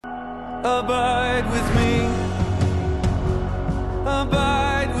Abide with me.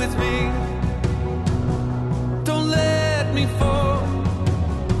 Abide with me. Don't let me fall.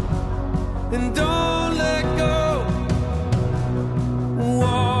 And don't let go.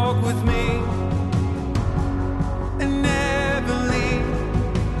 Walk with me. And never leave.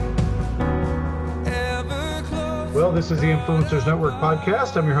 Ever close. Well, this is the Influencers Network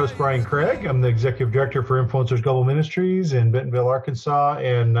podcast. I'm your host, Brian Craig. I'm the Executive Director for Influencers Global Ministries in Bentonville, Arkansas.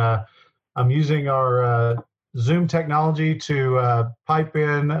 And I'm using our Zoom technology to pipe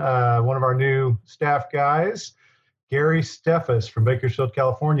in one of our new staff guys, Gary Steffes from Bakersfield,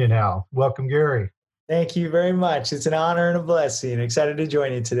 California now. Welcome, Gary. Thank you very much. It's an honor and a blessing. Excited to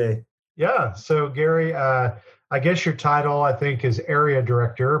join you today. Yeah. So, Gary, I guess your title, I think, is Area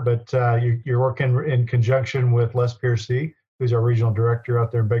Director, but you're working in conjunction with Les Piercy, who's our Regional Director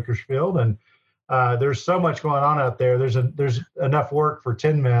out there in Bakersfield. And there's so much going on out there. There's enough work for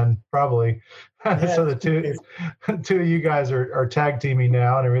 10 men, probably. Yeah, so the two of you guys are tag teaming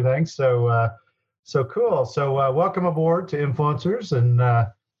now and everything. So cool. So welcome aboard to Influencers. And I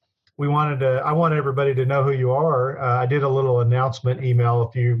want everybody to know who you are. I did a little announcement email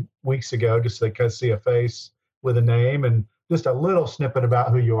a few weeks ago, just so they could see a face with a name and just a little snippet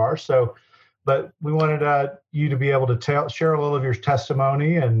about who you are. So, but we wanted you to be able to share a little of your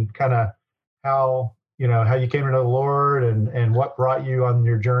testimony and kind of how you came to know the Lord and what brought you on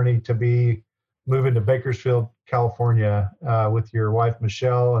your journey to be moving to Bakersfield, California, with your wife,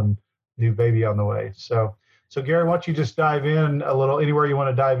 Michelle, and new baby on the way. So Gary, why don't you just dive in a little, anywhere you want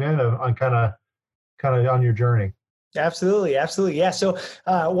to dive in on kind of on your journey? Absolutely. Yeah. So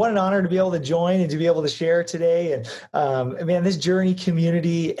what an honor to be able to join and to be able to share today. And man, this journey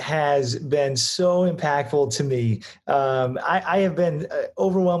community has been so impactful to me. I have been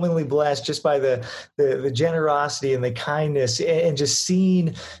overwhelmingly blessed just by the generosity and the kindness and just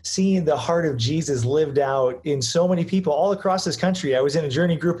seeing the heart of Jesus lived out in so many people all across this country. I was in a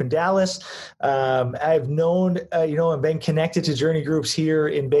journey group in Dallas. I've known, and been connected to journey groups here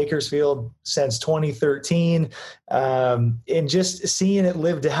in Bakersfield since 2013. And just seeing it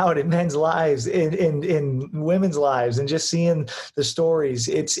lived out in men's lives, in women's lives, and just seeing the stories,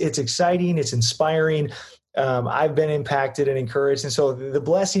 it's exciting, it's inspiring. I've been impacted and encouraged. And so the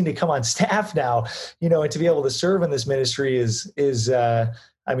blessing to come on staff now, and to be able to serve in this ministry is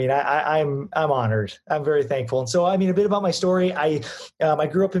I'm honored. I'm very thankful. And so, a bit about my story. I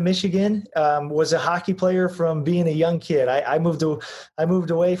grew up in Michigan, was a hockey player from being a young kid. I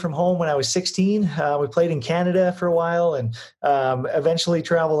moved away from home when I was 16. We played in Canada for a while and eventually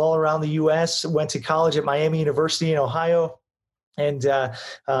traveled all around the U.S., went to college at Miami University in Ohio. And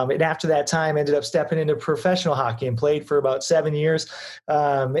after that time, ended up stepping into professional hockey and played for about 7 years,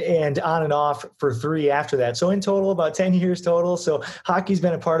 and on and off for 3 after that. So in total, about 10 years total. So hockey's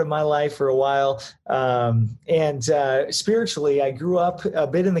been a part of my life for a while. And spiritually, I grew up a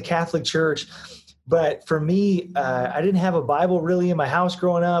bit in the Catholic Church. But for me, I didn't have a Bible really in my house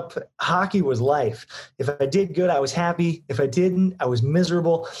growing up. Hockey was life. If I did good, I was happy. If I didn't, I was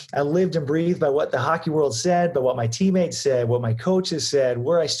miserable. I lived and breathed by what the hockey world said, by what my teammates said, what my coaches said,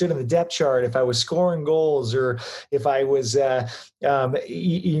 where I stood in the depth chart, if I was scoring goals or if I was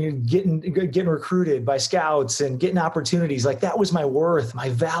getting recruited by scouts and getting opportunities. Like that was my worth, my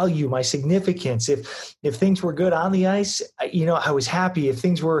value, my significance. If things were good on the ice, I was happy. If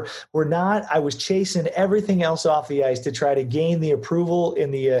things were not, I was chasing everything else off the ice to try to gain the approval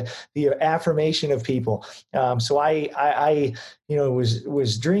and the affirmation of people. So I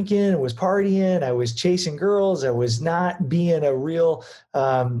was drinking, was partying, I was chasing girls, I was not being a real.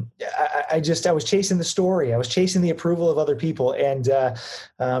 I was chasing the story. I was chasing the approval of other people. And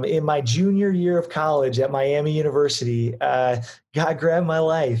in my junior year of college at Miami University, God grabbed my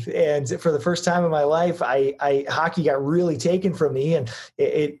life, and for the first time in my life, hockey got really taken from me, and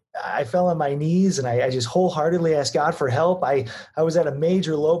I fell on my knees, and I just wholeheartedly asked God for help. I was at a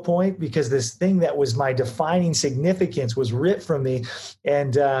major low point because this thing that was my defining significance was ripped from me,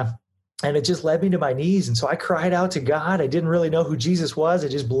 and it just led me to my knees. And so I cried out to God. I didn't really know who Jesus was. I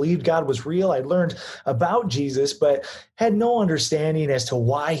just believed God was real. I learned about Jesus, but had no understanding as to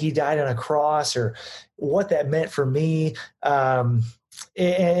why he died on a cross or what that meant for me.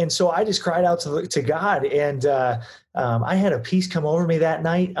 And so I just cried out to God. And I had a peace come over me that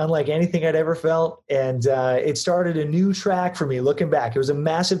night, unlike anything I'd ever felt. And it started a new track for me looking back. It was a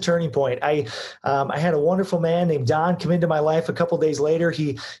massive turning point. I had a wonderful man named Don come into my life a couple days later.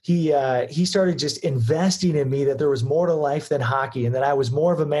 He started just investing in me that there was more to life than hockey and that I was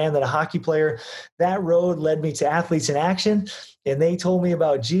more of a man than a hockey player. That road led me to Athletes in Action. And they told me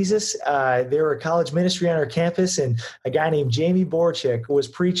about Jesus. They were a college ministry on our campus, and a guy named Jamie Borchik was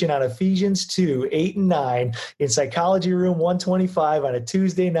preaching on Ephesians 2, 8 and 9 in Psychology Room 125 on a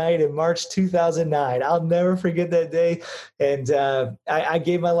Tuesday night in March 2009. I'll never forget that day. And I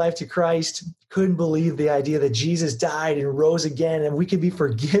gave my life to Christ. Couldn't believe the idea that Jesus died and rose again, and we could be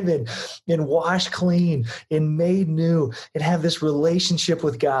forgiven and washed clean and made new and have this relationship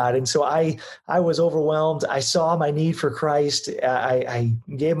with God. And so I was overwhelmed. I saw my need for Christ. I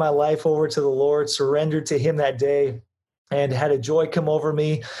gave my life over to the Lord, surrendered to him that day, and had a joy come over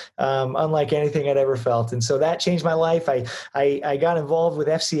me unlike anything I'd ever felt. And so that changed my life. I got involved with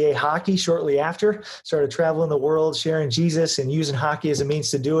FCA hockey shortly after, started traveling the world, sharing Jesus and using hockey as a means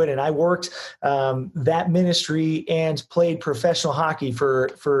to do it. And I worked that ministry and played professional hockey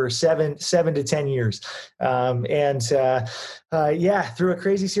for 7 to 10 years. Through a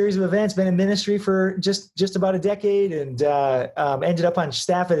crazy series of events, been in ministry for just about a decade, and ended up on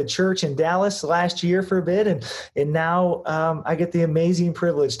staff at a church in Dallas last year for a bit. And now I get the amazing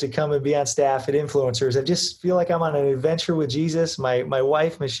privilege to come and be on staff at Influencers. I just feel like I'm on an adventure with Jesus. My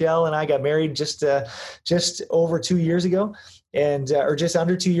wife, Michelle, and I got married just over 2 years ago, or just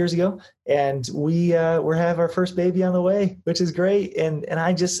under 2 years ago. And we have our first baby on the way, which is great. And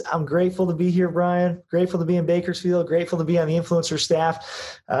I'm grateful to be here, Brian, grateful to be in Bakersfield, grateful to be on the Influencer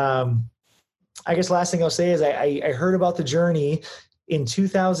staff. I guess last thing I'll say is I heard about the journey in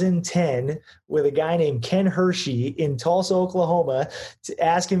 2010 with a guy named Ken Hershey in Tulsa, Oklahoma,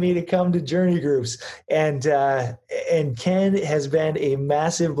 asking me to come to Journey Groups. And Ken has been a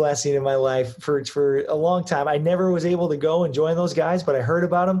massive blessing in my life for a long time. I never was able to go and join those guys, but I heard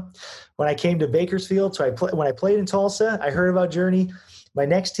about them when I came to Bakersfield. So when I played in Tulsa, I heard about Journey. My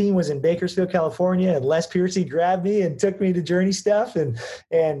next team was in Bakersfield, California, and Les Piercy grabbed me and took me to Journey stuff.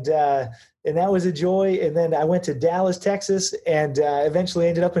 And that was a joy. And then I went to Dallas, Texas, and eventually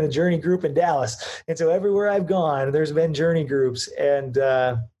ended up in a Journey group in Dallas. And so everywhere I've gone, there's been Journey groups. And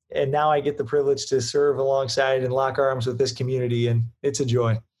now I get the privilege to serve alongside and lock arms with this community. And it's a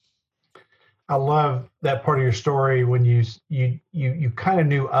joy. I love that part of your story when you kind of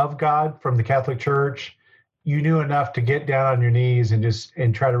knew of God from the Catholic Church. You knew enough to get down on your knees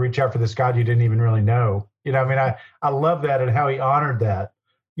and try to reach out for this God you didn't even really know. I love that and how he honored that.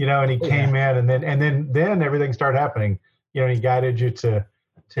 And he came in, and then everything started happening. He guided you to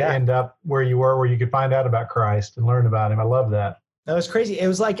end up where you were, where you could find out about Christ and learn about him. I love that. That was crazy. It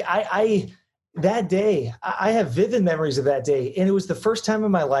was like that day, I have vivid memories of that day. And it was the first time in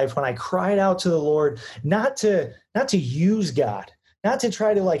my life when I cried out to the Lord, not to use God, not to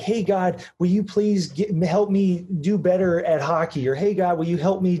try to hey, God, will you please help me do better at hockey? Or, hey, God, will you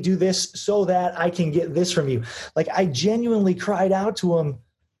help me do this so that I can get this from you? I genuinely cried out to him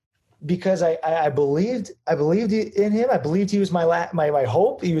because I believed in him. I believed he was my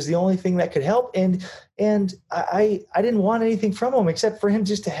hope. He was the only thing that could help. And I didn't want anything from him except for him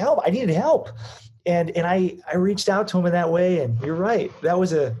just to help. I needed help. And I reached out to him in that way. And you're right. That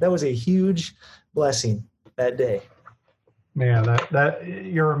was a huge blessing that day. Man, that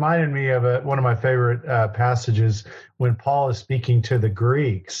you're reminding me of one of my favorite passages when Paul is speaking to the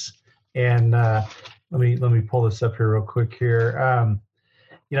Greeks. And let me pull this up here real quick here.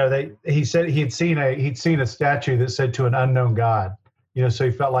 He said he'd seen a statue that said to an unknown God. So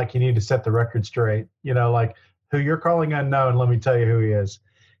he felt like he needed to set the record straight. Who you're calling unknown, let me tell you who he is.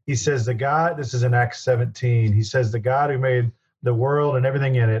 He says the God. This is in Acts 17. He says the God who made the world and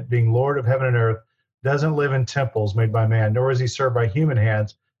everything in it, being Lord of heaven and earth, doesn't live in temples made by man, nor is he served by human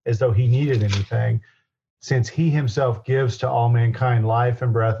hands as though he needed anything, since he himself gives to all mankind life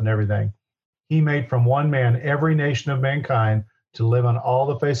and breath and everything. He made from one man every nation of mankind to live on all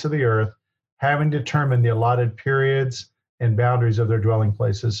the face of the earth, having determined the allotted periods and boundaries of their dwelling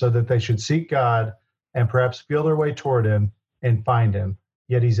places, so that they should seek God and perhaps feel their way toward him and find him.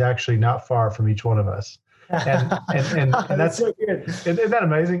 Yet he's actually not far from each one of us. And that's so good. Isn't that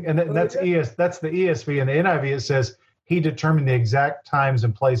amazing? And that's that's the ESV. And the NIV, it says he determined the exact times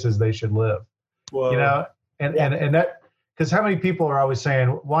and places they should live. Whoa. And that, because how many people are always saying,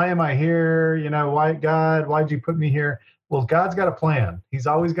 why am I here? Why, God, why'd you put me here? Well, God's got a plan. He's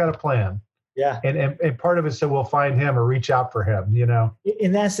always got a plan. Yeah. And part of it is so we'll find him or reach out for him,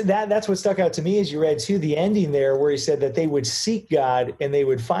 And that's what stuck out to me as you read too, the ending there where he said that they would seek God and they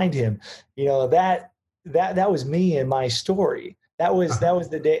would find him. that was me and my story. That was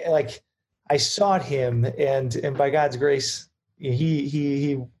the day, like I sought him, and by God's grace,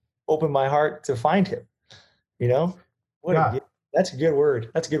 he opened my heart to find him. You know, that's a good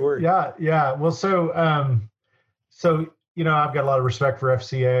word. That's a good word. Yeah, yeah. Well, so I've got a lot of respect for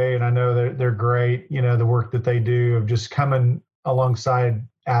FCA, and I know they're great. The work that they do of just coming alongside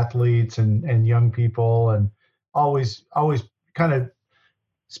athletes and young people, and always kind of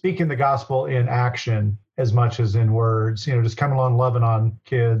speaking the gospel in action as much as in words. Just coming along, loving on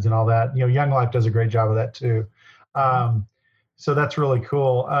kids and all that. Young Life does a great job of that too. So that's really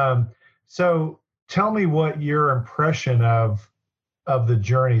cool. So tell me what your impression of the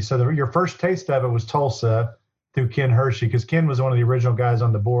journey. So your first taste of it was Tulsa through Ken Hershey, because Ken was one of the original guys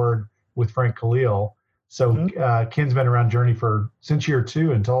on the board with Frank Khalil. So Ken's been around Journey since year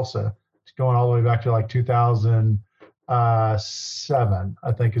 2 in Tulsa. It's going all the way back to like 2007,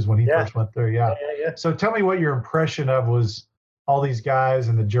 I think, is when he first went there. Yeah. So tell me what your impression of was all these guys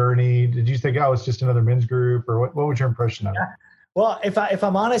and the journey. Did you think, it's just another men's group, or what was your impression of it? Well, if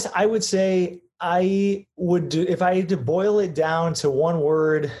I'm honest, I would say if I had to boil it down to one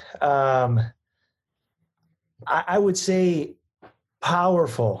word, I would say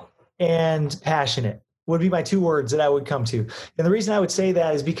powerful and passionate would be my 2 words that I would come to. And the reason I would say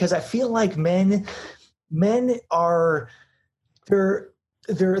that is because I feel like men are, they're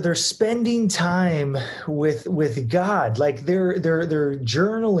spending time with God. Like they're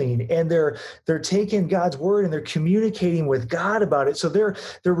journaling, and they're taking God's word and they're communicating with God about it. So they're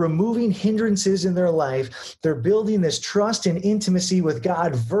removing hindrances in their life. They're building this trust and intimacy with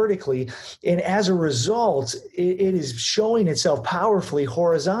God vertically. And as a result, it is showing itself powerfully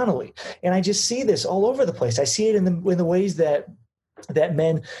horizontally. And I just see this all over the place. I see it in the ways that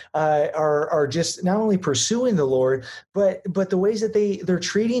men are just not only pursuing the Lord, but the ways that they're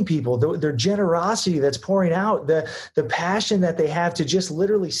treating people, their generosity that's pouring out, the passion that they have to just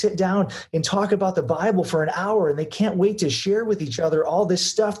literally sit down and talk about the Bible for an hour, and they can't wait to share with each other all this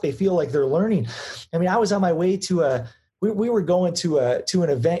stuff they feel like they're learning. I mean, I was on my way to we were going to an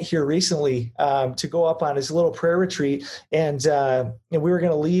event here recently to go up on his little prayer retreat, and we were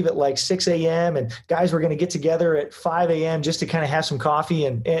going to leave at like 6 a.m. and guys were going to get together at 5 a.m. just to kind of have some coffee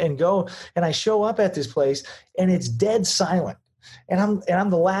and go. And I show up at this place, and it's dead silent. And I'm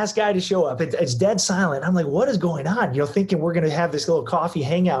the last guy to show up. It's dead silent. I'm like, what is going on? Thinking we're going to have this little coffee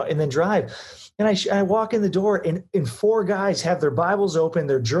hangout and then drive. And I walk in the door, and 4 guys have their Bibles open,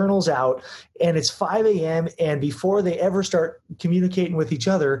 their journals out, and it's 5 a.m. And before they ever start communicating with each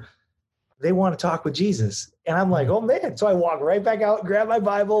other, they want to talk with Jesus. And I'm like, oh man. So I walk right back out, grab my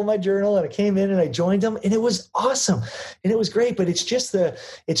Bible and my journal, and I came in and I joined them, and it was awesome. And it was great. But it's just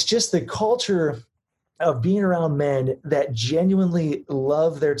the culture of being around men that genuinely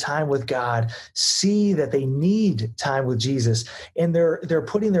love their time with God, see that they need time with Jesus, and they're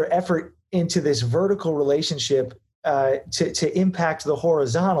putting their effort into this vertical relationship to impact the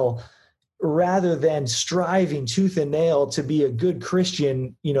horizontal, rather than striving tooth and nail to be a good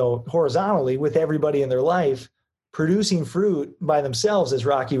Christian, horizontally with everybody in their life, producing fruit by themselves, as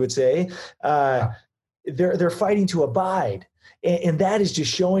Rocky would say. They're fighting to abide, and that is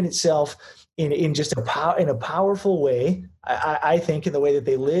just showing itself in just in a powerful way. I think in the way that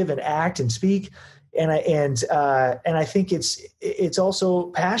they live and act and speak. And I think it's also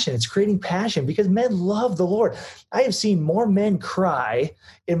passion. It's creating passion because men love the Lord. I have seen more men cry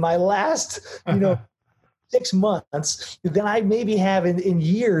in my last, 6 months than I maybe have in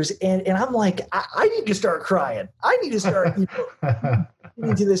years. And I'm like, I need to start crying. I need to start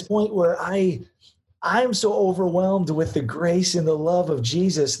getting to this point where I'm so overwhelmed with the grace and the love of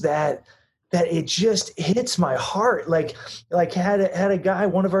Jesus that it just hits my heart. Like had a guy,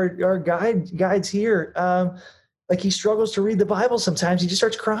 one of our guides here, like he struggles to read the Bible sometimes. He just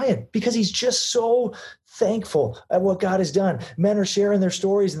starts crying because he's just so thankful at what God has done. Men are sharing their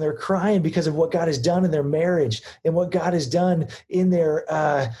stories and they're crying because of what God has done in their marriage and what God has done in their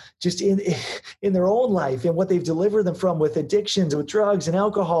just in their own life and what they've delivered them from with addictions, with drugs and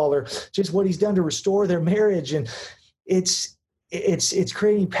alcohol, or just what he's done to restore their marriage. And it's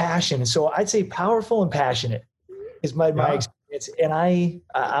creating passion. And so I'd say powerful and passionate is my experience. And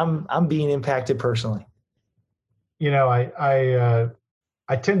I'm being impacted personally. I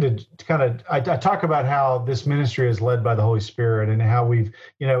tend to kind of, I talk about how this ministry is led by the Holy Spirit and how we've,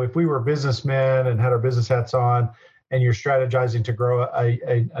 if we were businessmen and had our business hats on and you're strategizing to grow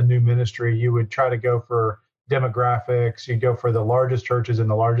a new ministry, you would try to go for demographics. You'd go for the largest churches in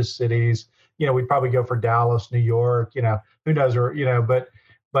the largest cities. We'd probably go for Dallas, New York, who knows, or,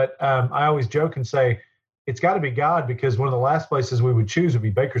 but I always joke and say, it's got to be God, because one of the last places we would choose would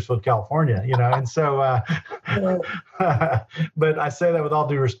be Bakersfield, California, and so, but I say that with all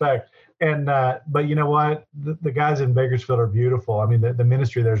due respect. And, but you know what? The guys in Bakersfield are beautiful. I mean, the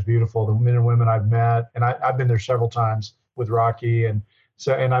ministry there is beautiful. The men and women I've met, and I've been there several times with Rocky. And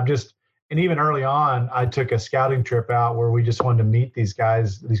so, and even early on, I took a scouting trip out where we just wanted to meet these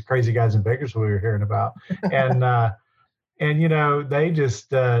guys, these crazy guys in Bakersfield we were hearing about. And, they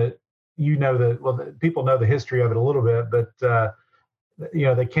just, people know the history of it a little bit, but,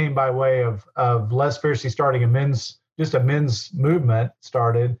 they came by way of Les Piercy starting a men's movement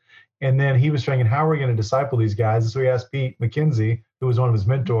started. And then he was thinking, how are we going to disciple these guys? And so he asked Pete McKenzie, who was one of his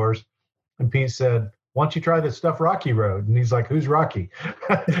mentors. And Pete said, why don't you try this stuff Rocky wrote? And he's like, who's Rocky?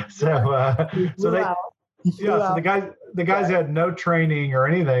 So the guys had no training or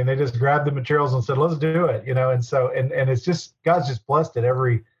anything. They just grabbed the materials and said, let's do it, And so, and it's just, God's just blessed at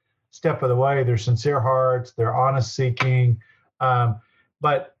every step of the way. They're sincere hearts, they're honest seeking.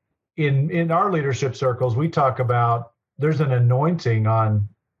 But in our leadership circles, we talk about, there's an anointing on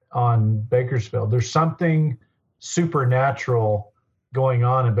Bakersfield. There's something supernatural going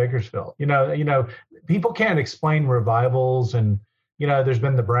on in Bakersfield. People can't explain revivals, and there's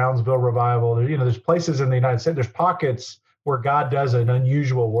been the Brownsville revival. There's places in the United States, there's pockets where God does an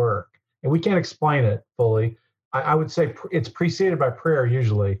unusual work, and we can't explain it fully. I would say it's preceded by prayer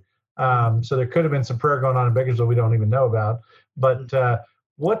usually. So there could have been some prayer going on in Bakersfield we don't even know about. But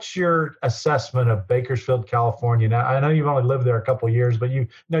what's your assessment of Bakersfield, California? Now, I know you've only lived there a couple of years, but you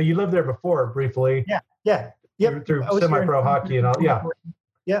lived there before briefly. Yeah. Yep. Through semi-pro hockey and all. Yeah.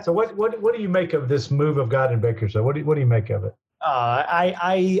 Yeah. So what do you make of this move of God in Bakersfield? What do you make of it?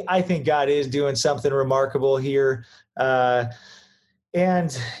 I think God is doing something remarkable here. And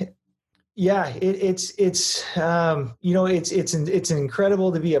yeah, it's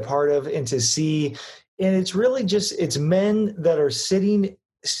incredible to be a part of and to see. And it's really it's men that are sitting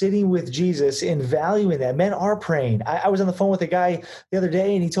with Jesus and valuing that. Men are praying. I was on the phone with a guy the other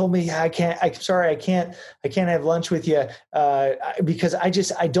day, and he told me, I can't have lunch with you because I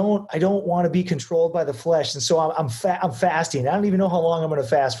don't want to be controlled by the flesh. And so I'm fasting. I don't even know how long I'm going to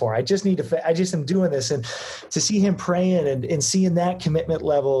fast for. I just am doing this. And to see him praying and seeing that commitment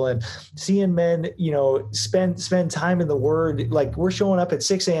level, and seeing men, spend time in the Word. Like, we're showing up at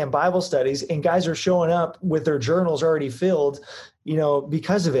 6 a.m. Bible studies, and guys are showing up with their journals already filled,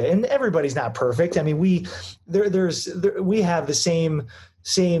 because of it. And everybody's not perfect. I mean, we have the same,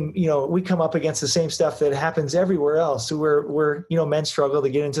 we come up against the same stuff that happens everywhere else. So we're men struggle to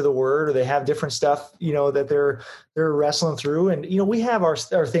get into the Word, or they have different stuff, that they're wrestling through. And, we have our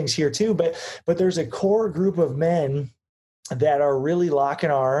things here too, but there's a core group of men that are really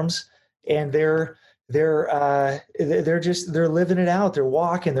locking arms, and they're living it out. They're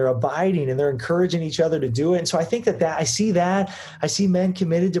walking, they're abiding, and they're encouraging each other to do it. And so I think that I see men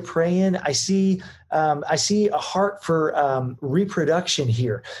committed to praying. I see a heart for reproduction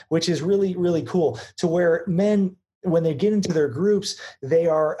here, which is really, really cool, to where men, when they get into their groups, they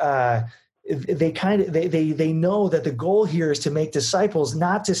are, they know that the goal here is to make disciples,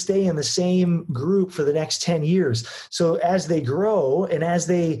 not to stay in the same group for the next 10 years. So as they grow and as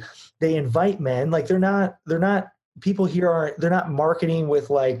they invite men, like they're not people here they're not marketing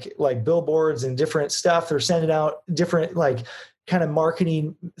with like billboards and different stuff. They're sending out different kind of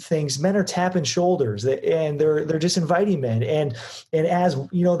marketing things. Men are tapping shoulders, and they're just inviting men. And as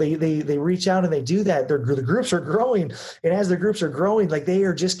they reach out and they do that, the groups are growing. And as the groups are growing, they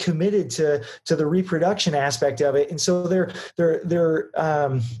are just committed to the reproduction aspect of it. And so they're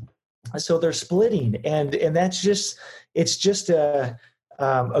splitting, and that's just, it's just a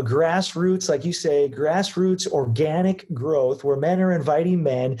grassroots, like you say, grassroots organic growth, where men are inviting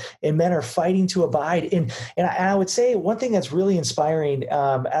men, and men are fighting to abide. And I would say one thing that's really inspiring,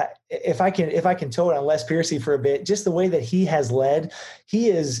 if I can tow it on Les Piercy for a bit, just the way that he has led. He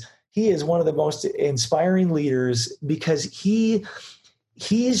is one of the most inspiring leaders, because he's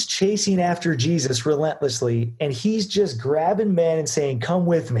chasing after Jesus relentlessly, and he's just grabbing men and saying, come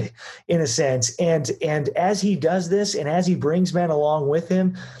with me, in a sense. And as he does this, and as he brings men along with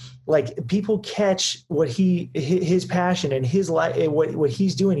him, people catch his passion and his life, what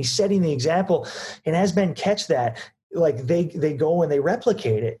he's doing. He's setting the example. And as men catch that, they go and they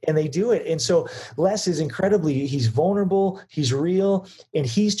replicate it, and they do it. And so Les is he's vulnerable, he's real, and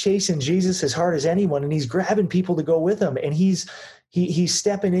he's chasing Jesus as hard as anyone. And he's grabbing people to go with him. And he's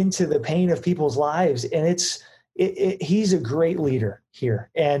stepping into the pain of people's lives, and he's a great leader here,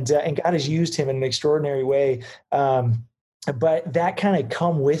 and God has used him in an extraordinary way. but that kind of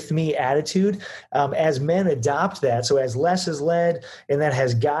come with me attitude, as men adopt that. So as Les has led, and then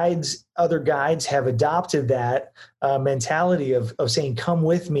has guides, other guides have adopted that mentality of saying, come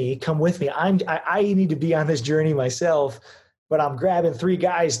with me, come with me. I need to be on this journey myself, but I'm grabbing 3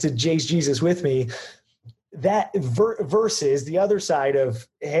 guys to chase Jesus with me. That versus the other side of,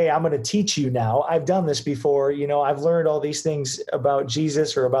 hey, I'm going to teach you now. I've done this before. I've learned all these things about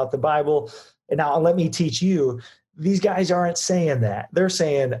Jesus or about the Bible, and now let me teach you. These guys aren't saying that. They're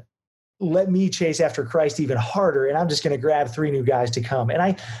saying, let me chase after Christ even harder, and I'm just going to grab 3 new guys to come. And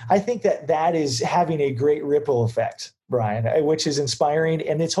I think that is having a great ripple effect, Brian, which is inspiring.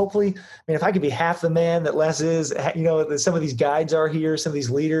 And it's hopefully, if I could be half the man that Les is, that some of these guides are here, some of these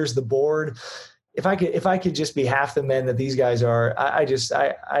leaders, the board, if I could just be half the men that these guys are,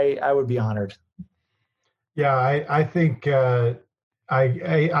 I would be honored. Yeah, I think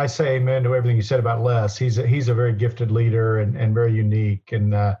I say amen to everything you said about Les. He's a very gifted leader and very unique.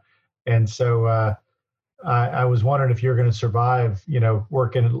 And so I was wondering if you're going to survive,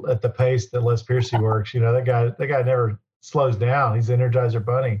 working at the pace that Les Piercy works. That guy never slows down. He's the Energizer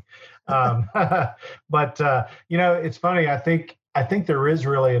Bunny. But it's funny. I think there is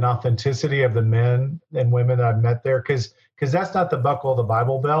really an authenticity of the men and women that I've met there, because that's not the buckle of the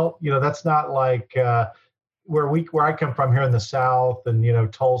Bible Belt. That's not like where I come from here in the South,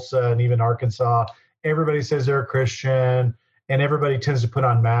 and Tulsa and even Arkansas. Everybody says they're a Christian, and everybody tends to put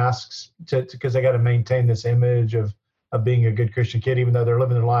on masks because they got to maintain this image of being a good Christian kid, even though they're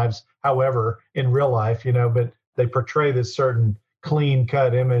living their lives, however, in real life, but they portray this certain clean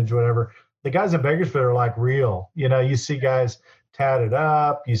cut image, whatever. The guys in Bakersfield are like real. You see guys tatted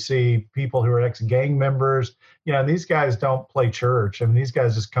up, you see people who are ex-gang members, and these guys don't play church. These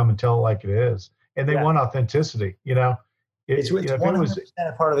guys just come and tell it like it is. And they want authenticity, It's 100%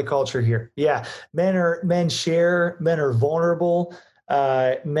 a part of the culture here. Yeah. Men are vulnerable.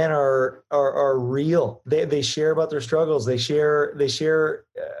 Men are real. They share about their struggles. They share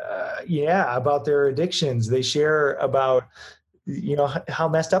about their addictions. They share about, how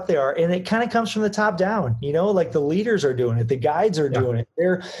messed up they are. And it kind of comes from the top down, like the leaders are doing it. The guides are doing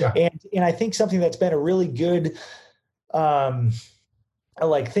it. And I think something that's been a really good,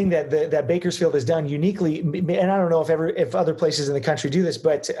 thing that Bakersfield has done uniquely, and I don't know if other places in the country do this,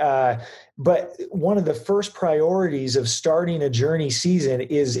 but one of the first priorities of starting a journey season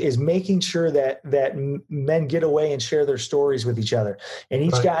is making sure that men get away and share their stories with each other, and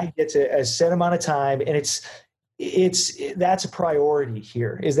each guy gets a set amount of time, and that's a priority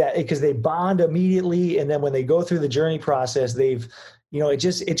here, is that because they bond immediately, and then when they go through the journey process, it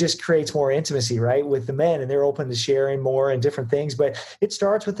just creates more intimacy, right, with the men, and they're open to sharing more and different things. But it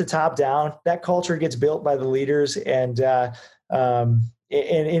starts with the top down. That culture gets built by the leaders, and I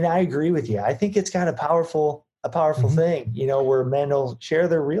agree with you. I think it's kind of powerful thing, where men will share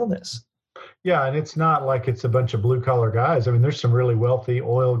their realness. Yeah, and it's not like it's a bunch of blue collar guys. There's some really wealthy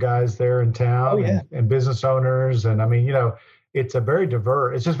oil guys there in town, and business owners, and it's very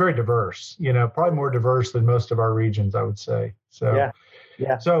diverse. Probably more diverse than most of our regions, I would say. So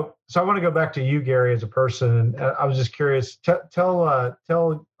yeah. So I want to go back to you, Gary, as a person. I was just curious. Tell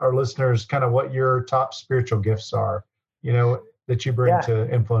our listeners kind of what your top spiritual gifts are, that you bring to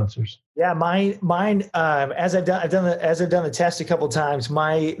influencers. Yeah, mine. As I've done the test a couple of times.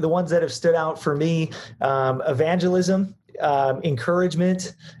 The ones that have stood out for me: evangelism,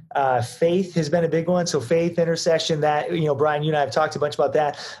 encouragement. Faith has been a big one. So faith, intercession, that, Brian, you and I have talked a bunch about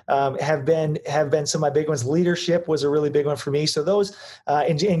that, have been some of my big ones. Leadership was a really big one for me. So those,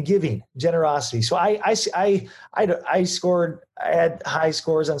 and giving, generosity. So I had high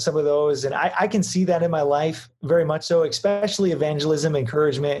scores on some of those, and I can see that in my life very much so, especially evangelism,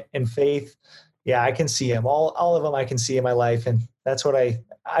 encouragement, and faith. Yeah, I can see them. All of them I can see in my life. And that's what I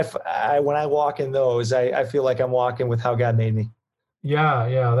when I walk in those, I feel like I'm walking with how God made me.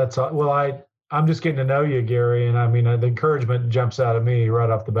 Yeah. That's well. I'm just getting to know you, Gary, and the encouragement jumps out of me right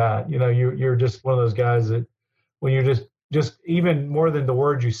off the bat. You're just one of those guys that when you're just even more than the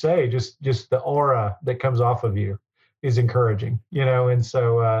words you say, just the aura that comes off of you is encouraging. And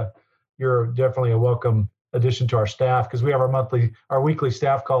so you're definitely a welcome addition to our staff, because we have our weekly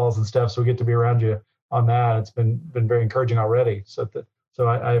staff calls and stuff, so we get to be around you on that. It's been very encouraging already. So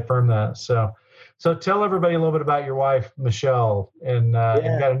I affirm that. So tell everybody a little bit about your wife, Michelle, and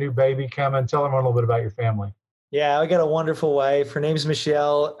you've got a new baby coming. Tell them a little bit about your family. Yeah, I got a wonderful wife. Her name's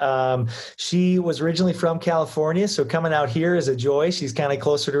Michelle. She was originally from California, so coming out here is a joy. She's kind of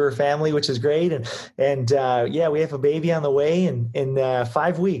closer to her family, which is great. And yeah, we have a baby on the way in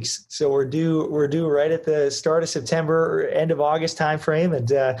 5 weeks. So we're due right at the start of September or end of August timeframe.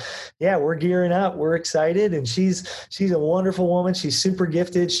 And yeah, we're gearing up. We're excited. And she's a wonderful woman. She's super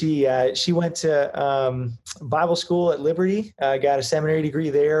gifted. She went to Bible school at Liberty, got a seminary degree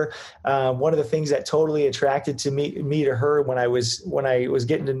there. One of the things that totally attracted to me to her when I was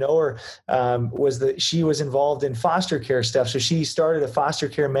getting to know her was that she was involved in foster care stuff. So she started a foster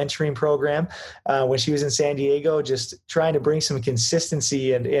care mentoring program when she was in San Diego, just trying to bring some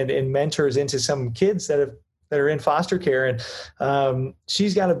consistency and mentors into some kids that are in foster care. And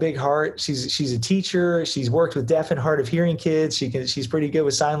she's got a big heart. She's a teacher. She's worked with deaf and hard of hearing kids. She's pretty good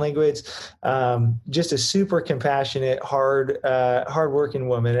with sign language. Just a super compassionate, hardworking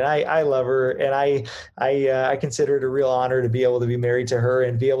woman. And I love her. And I consider it a real honor to be able to be married to her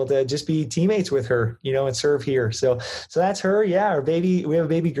and be able to just be teammates with her, and serve here. So that's her. Yeah. Our baby, we have a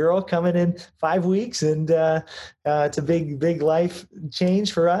baby girl coming in 5 weeks, and it's a big life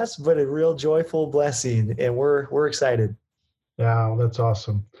change for us, but a real joyful blessing. And we're excited. Yeah, that's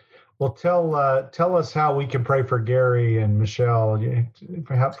awesome. Well, tell us how we can pray for Gary and Michelle.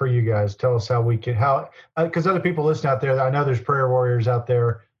 For you guys, tell us how we can, because other people listen out there. I know there's prayer warriors out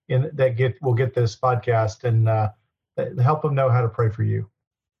there that will get this podcast, and help them know how to pray for you.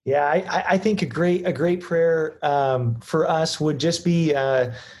 Yeah, I think a great prayer for us would just be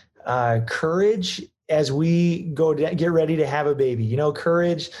courage as we get ready to have a baby.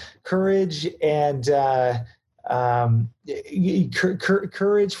 Courage and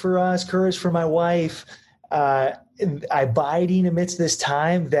courage for us, courage for my wife, abiding amidst this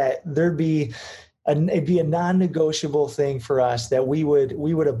time, that it'd be a non-negotiable thing for us, that we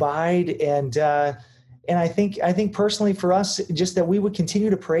would abide. And I think personally for us, just that we would continue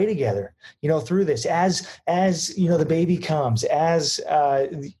to pray together, through this, as the baby comes, as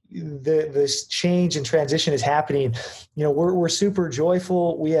this change and transition is happening. We're super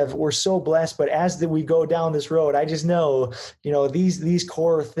joyful. We're so blessed. But as we go down this road, I just know, these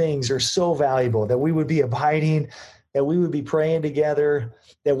core things are so valuable, that we would be abiding, that we would be praying together,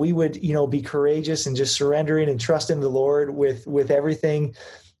 that we would, be courageous and just surrendering and trusting the Lord with everything.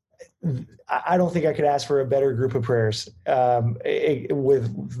 I don't think I could ask for a better group of prayers than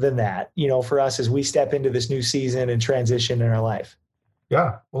that, for us as we step into this new season and transition in our life.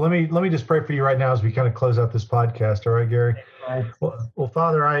 Yeah. Well, let me just pray for you right now as we kind of close out this podcast. All right, Gary. Right. Well,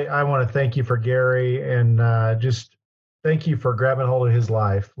 Father, I want to thank you for Gary, and just thank you for grabbing hold of his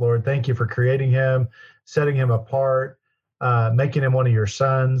life. Lord, thank you for creating him, setting him apart, making him one of your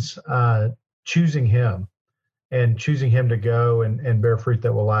sons, choosing him to go and bear fruit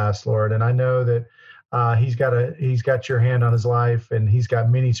that will last, Lord. And I know that he's got your hand on his life, and he's got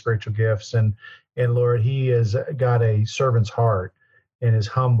many spiritual gifts, and Lord, he has got a servant's heart, and is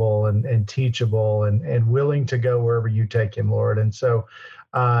humble and teachable and willing to go wherever you take him, Lord. And so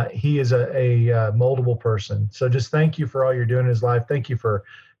he is a moldable person. So just thank you for all you're doing in his life. Thank you for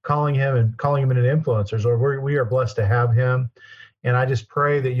calling him into influencers, Lord. We are blessed to have him. And I just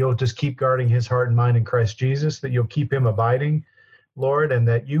pray that you'll just keep guarding his heart and mind in Christ Jesus, that you'll keep him abiding, Lord, and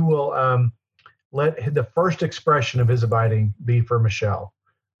that you will let the first expression of his abiding be for Michelle,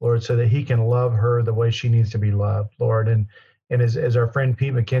 Lord, so that he can love her the way she needs to be loved, Lord. And as our friend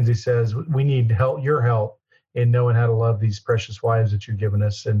Pete McKenzie says, we need your help in knowing how to love these precious wives that you've given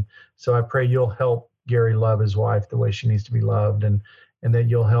us. And so I pray you'll help Gary love his wife the way she needs to be loved, and that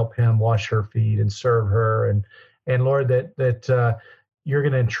you'll help him wash her feet and serve her. And Lord, that you're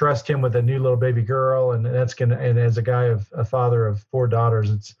going to entrust him with a new little baby girl, and and as a father of 4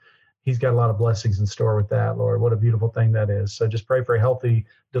 daughters, he's got a lot of blessings in store with that, Lord. What a beautiful thing that is. So just pray for a healthy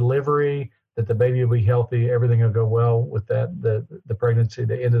delivery, that the baby will be healthy, everything will go well with that, the pregnancy,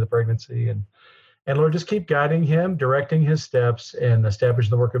 the end of the pregnancy, and Lord, just keep guiding him, directing his steps, and establishing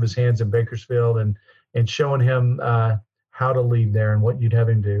the work of his hands in Bakersfield, and showing him how to lead there and what you'd have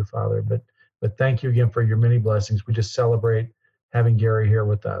him do, Father. But thank you again for your many blessings. We just celebrate having Gary here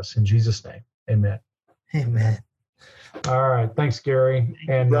with us. In Jesus' name, amen. Amen. All right. Thanks, Gary.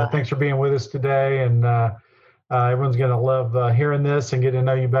 And thanks for being with us today. And everyone's going to love hearing this and getting to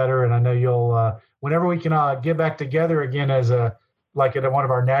know you better. And I know you'll, whenever we can get back together again like at one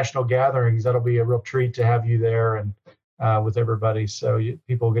of our national gatherings, that'll be a real treat to have you there and with everybody. So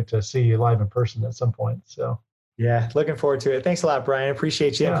people get to see you live in person at some point. So. Yeah, looking forward to it. Thanks a lot, Brian.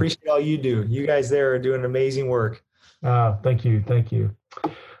 Appreciate you. Yeah. Appreciate all you do. You guys there are doing amazing work. Thank you. Thank you.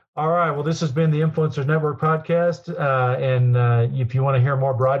 All right. Well, this has been the Influencers Network podcast. And if you want to hear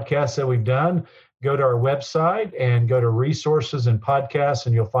more broadcasts that we've done, go to our website and go to resources and podcasts,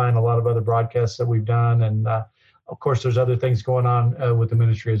 and you'll find a lot of other broadcasts that we've done. And of course, there's other things going on with the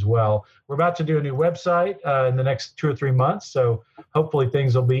ministry as well. We're about to do a new website in the next 2 or 3 months. So hopefully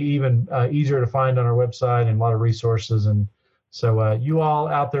things will be even easier to find on our website and a lot of resources. And so you all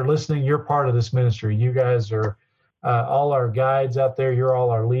out there listening, you're part of this ministry. You guys are all our guides out there. You're all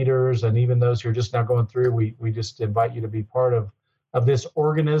our leaders. And even those who are just now going through, we just invite you to be part of this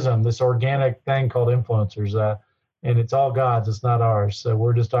organism, this organic thing called influencers. And it's all God's, it's not ours. So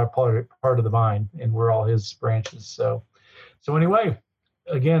we're just our part of the vine, and we're all his branches. So anyway,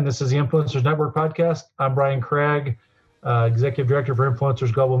 again, this is the Influencers Network podcast. I'm Brian Craig, Executive Director for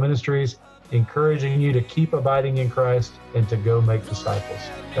Influencers Global Ministries, encouraging you to keep abiding in Christ and to go make disciples.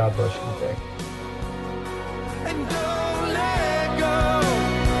 God bless you today. And don't let go.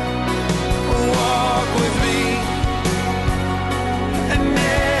 Walk with me and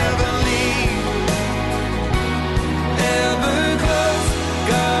never leave. Ever close,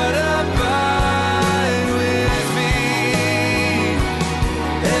 God abide with me.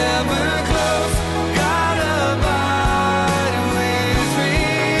 Ever close, God abide with me.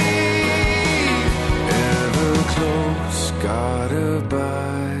 Ever close, God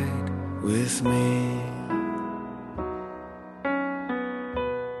abide with me.